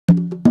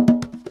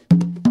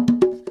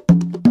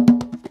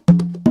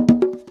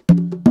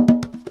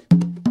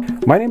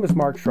My name is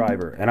Mark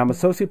Shriver, and I'm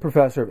Associate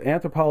Professor of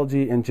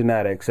Anthropology and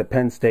Genetics at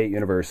Penn State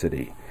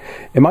University.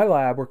 In my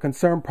lab, we're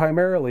concerned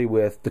primarily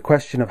with the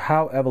question of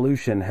how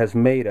evolution has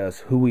made us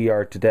who we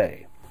are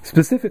today.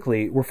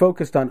 Specifically, we're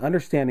focused on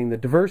understanding the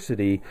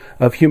diversity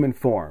of human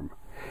form,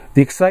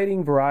 the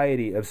exciting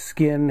variety of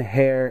skin,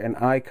 hair, and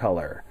eye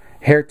color,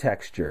 hair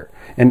texture,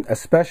 and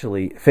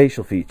especially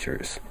facial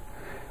features.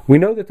 We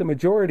know that the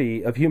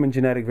majority of human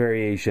genetic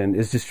variation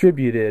is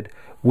distributed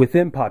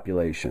within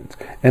populations,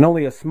 and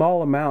only a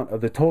small amount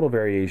of the total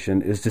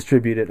variation is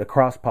distributed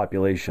across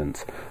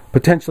populations,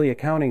 potentially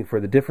accounting for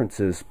the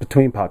differences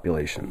between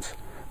populations.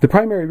 The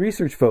primary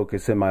research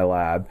focus in my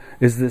lab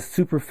is this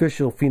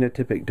superficial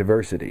phenotypic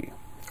diversity.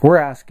 We're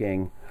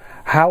asking,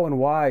 how and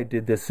why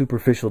did this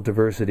superficial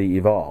diversity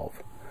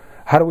evolve?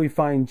 How do we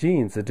find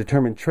genes that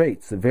determine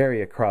traits that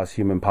vary across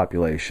human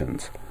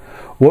populations?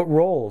 What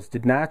roles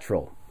did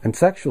natural and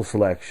sexual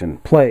selection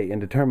play in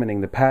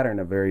determining the pattern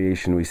of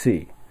variation we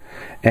see?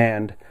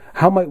 And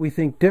how might we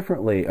think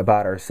differently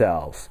about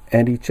ourselves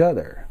and each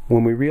other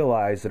when we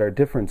realize that our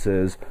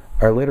differences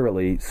are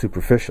literally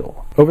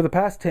superficial? Over the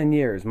past 10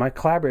 years, my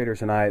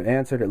collaborators and I have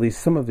answered at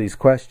least some of these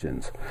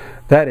questions.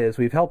 That is,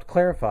 we've helped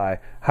clarify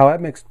how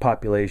admixed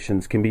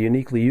populations can be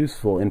uniquely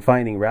useful in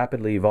finding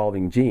rapidly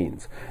evolving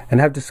genes,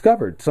 and have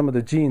discovered some of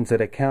the genes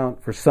that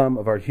account for some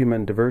of our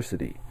human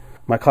diversity.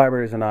 My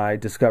collaborators and I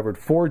discovered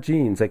 4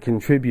 genes that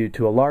contribute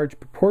to a large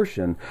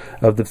proportion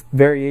of the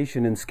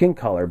variation in skin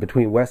color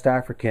between West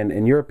African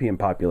and European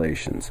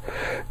populations.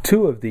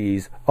 2 of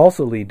these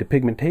also lead to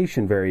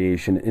pigmentation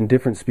variation in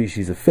different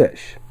species of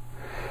fish.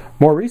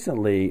 More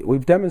recently,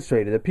 we've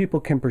demonstrated that people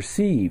can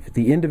perceive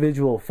the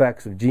individual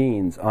effects of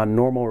genes on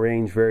normal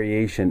range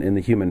variation in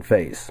the human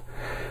face,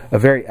 a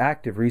very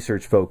active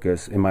research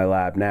focus in my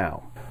lab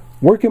now.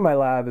 Work in my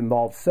lab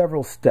involves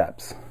several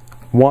steps.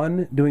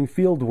 1. Doing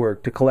field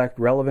work to collect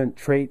relevant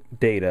trait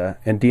data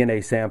and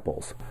DNA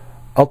samples.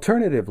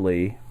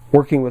 Alternatively,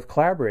 working with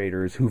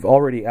collaborators who've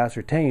already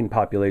ascertained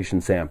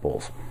population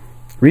samples.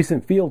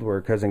 Recent field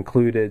work has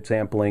included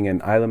sampling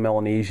in Island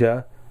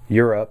Melanesia,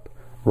 Europe,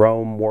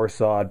 Rome,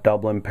 Warsaw,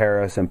 Dublin,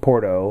 Paris, and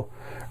Porto,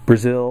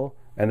 Brazil,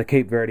 and the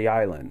Cape Verde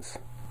Islands.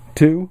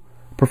 2.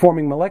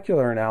 Performing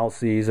molecular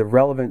analyses of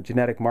relevant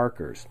genetic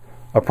markers,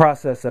 a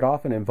process that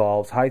often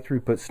involves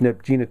high-throughput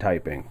SNP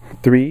genotyping.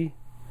 3.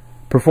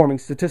 Performing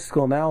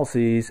statistical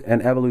analyses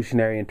and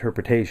evolutionary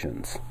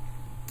interpretations.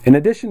 In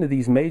addition to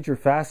these major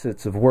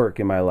facets of work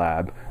in my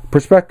lab,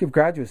 prospective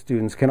graduate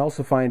students can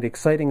also find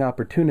exciting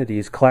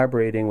opportunities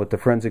collaborating with the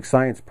Forensic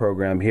Science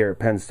program here at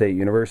Penn State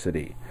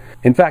University.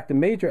 In fact, a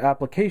major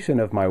application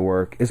of my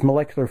work is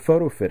molecular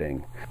photo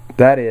fitting,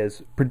 that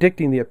is,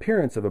 predicting the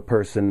appearance of a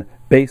person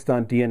based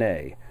on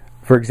DNA,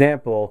 for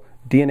example,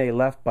 DNA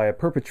left by a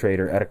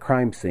perpetrator at a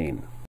crime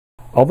scene.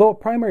 Although a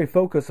primary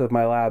focus of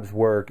my lab's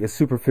work is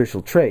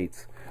superficial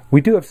traits,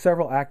 we do have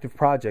several active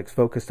projects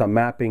focused on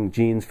mapping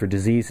genes for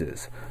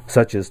diseases,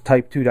 such as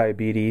type 2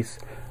 diabetes,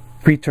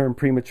 preterm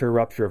premature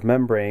rupture of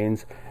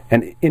membranes,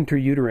 and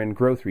intrauterine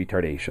growth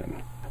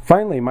retardation.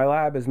 Finally, my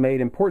lab has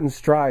made important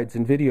strides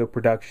in video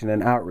production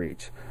and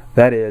outreach.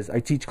 That is, I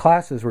teach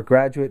classes where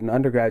graduate and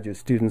undergraduate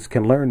students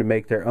can learn to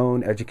make their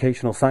own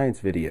educational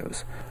science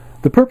videos.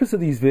 The purpose of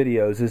these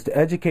videos is to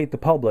educate the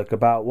public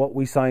about what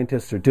we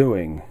scientists are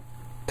doing,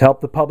 to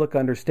help the public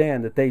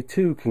understand that they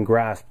too can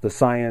grasp the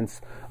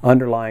science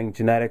underlying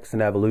genetics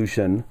and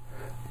evolution,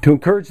 to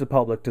encourage the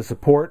public to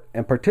support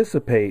and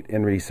participate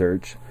in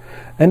research,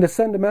 and to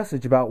send a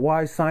message about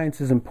why science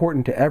is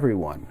important to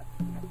everyone,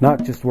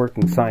 not just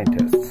working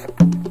scientists.